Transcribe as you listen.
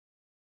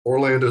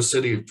Orlando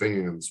City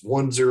fans,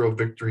 1-0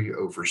 victory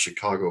over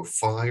Chicago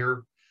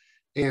Fire.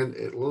 And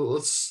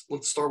let's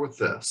start with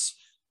this.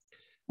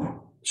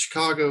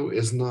 Chicago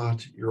is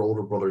not your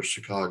older brother's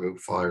Chicago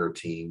Fire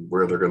team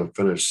where they're going to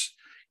finish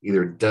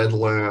either dead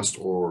last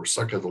or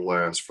second to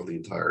last for the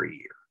entire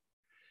year.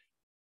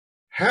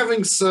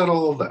 Having said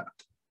all that,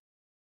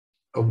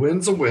 a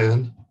win's a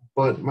win,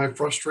 but my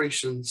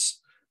frustrations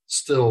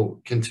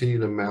still continue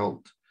to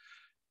mount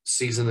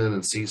season in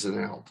and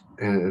season out.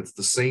 And it's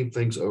the same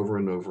things over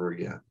and over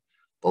again.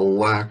 The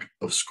lack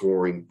of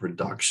scoring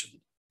production.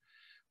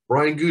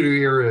 Brian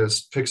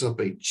Gutierrez picks up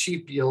a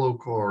cheap yellow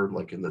card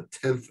like in the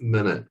 10th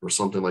minute or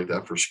something like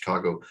that for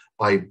Chicago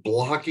by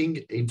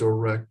blocking a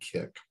direct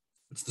kick.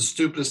 It's the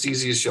stupidest,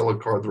 easiest yellow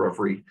card the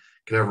referee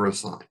can ever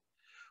assign.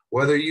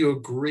 Whether you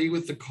agree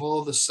with the call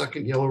of the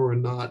second yellow or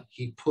not,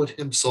 he put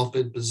himself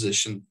in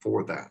position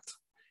for that.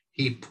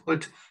 He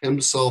put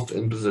himself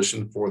in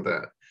position for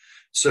that.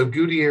 So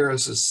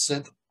Gutierrez is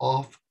sent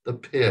off the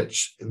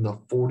pitch in the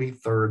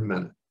 43rd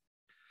minute.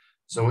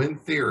 So in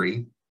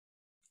theory,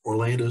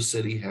 Orlando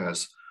City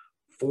has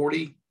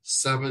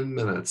 47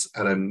 minutes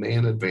at a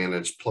man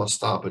advantage plus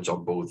stoppage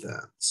on both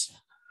ends.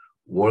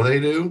 What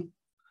do?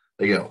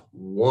 They get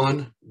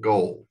one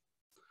goal.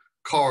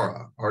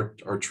 Kara,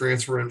 our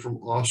transfer in from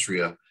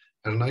Austria,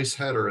 had a nice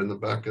header in the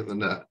back of the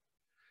net.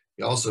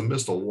 He also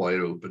missed a wide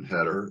open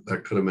header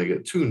that could have made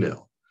it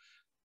 2-0.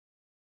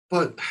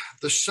 But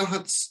the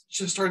shots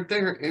just aren't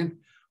there. And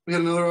we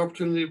had another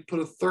opportunity to put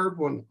a third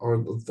one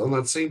on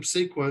that same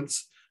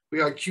sequence. We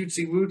got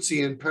cutesy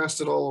wootsy and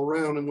passed it all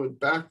around and went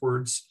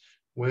backwards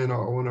when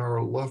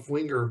our left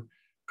winger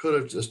could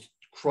have just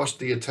crushed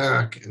the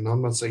attack. And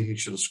I'm not saying he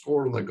should have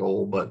scored on the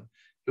goal, but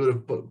he would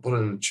have put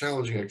in a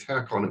challenging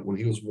attack on it when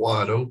he was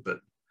wide open.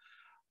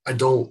 I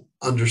don't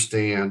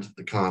understand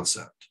the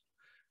concept.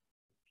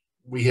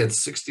 We had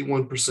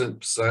 61%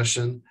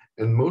 possession,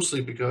 and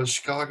mostly because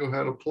Chicago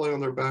had a play on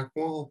their back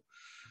wall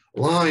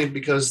line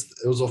because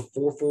it was a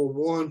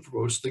 4-4-1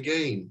 for most of the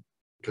game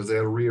because they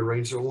had to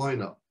rearrange their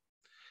lineup.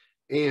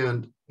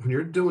 And when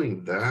you're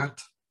doing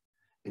that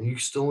and you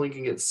still only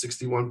can get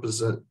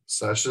 61%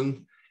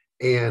 possession,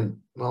 and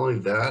not only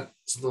that,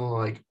 something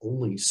like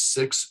only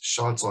 6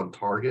 shots on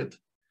target,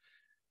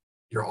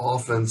 your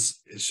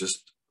offense is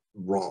just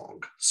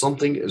wrong.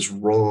 Something is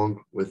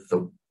wrong with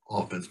the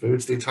offense. Maybe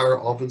it's the entire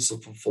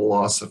offensive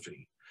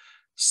philosophy.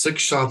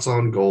 6 shots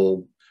on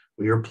goal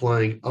when you're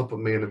playing up a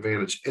man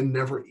advantage and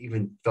never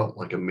even felt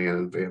like a man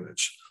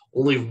advantage.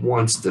 Only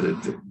once did it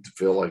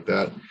feel like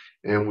that,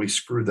 and we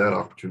screwed that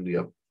opportunity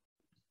up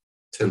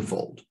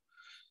tenfold.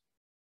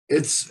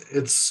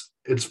 It's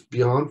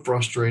beyond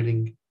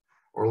frustrating.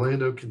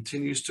 Orlando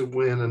continues to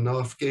win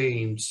enough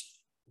games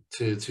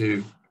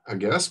to I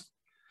guess,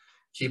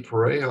 keep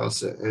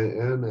Parejas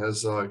in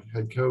as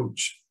head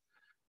coach,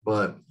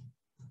 but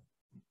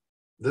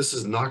this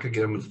is not going to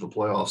get them into the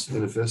playoffs.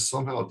 And if this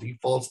somehow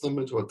defaults them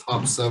into a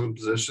top 7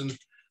 position,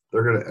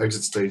 they're going to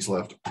exit stage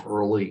left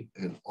early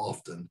and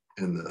often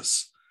in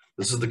this.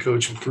 This is the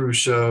Coach and Crew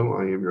Show.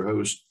 I am your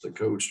host, the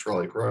coach,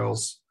 Charlie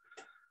Krause.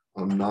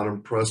 I'm not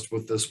impressed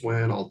with this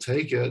win. I'll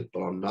take it,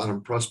 but I'm not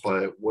impressed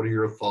by it. What are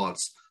your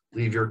thoughts?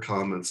 Leave your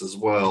comments as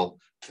well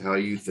to how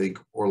you think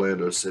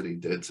Orlando City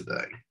did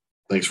today.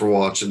 Thanks for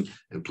watching,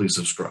 and please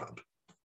subscribe.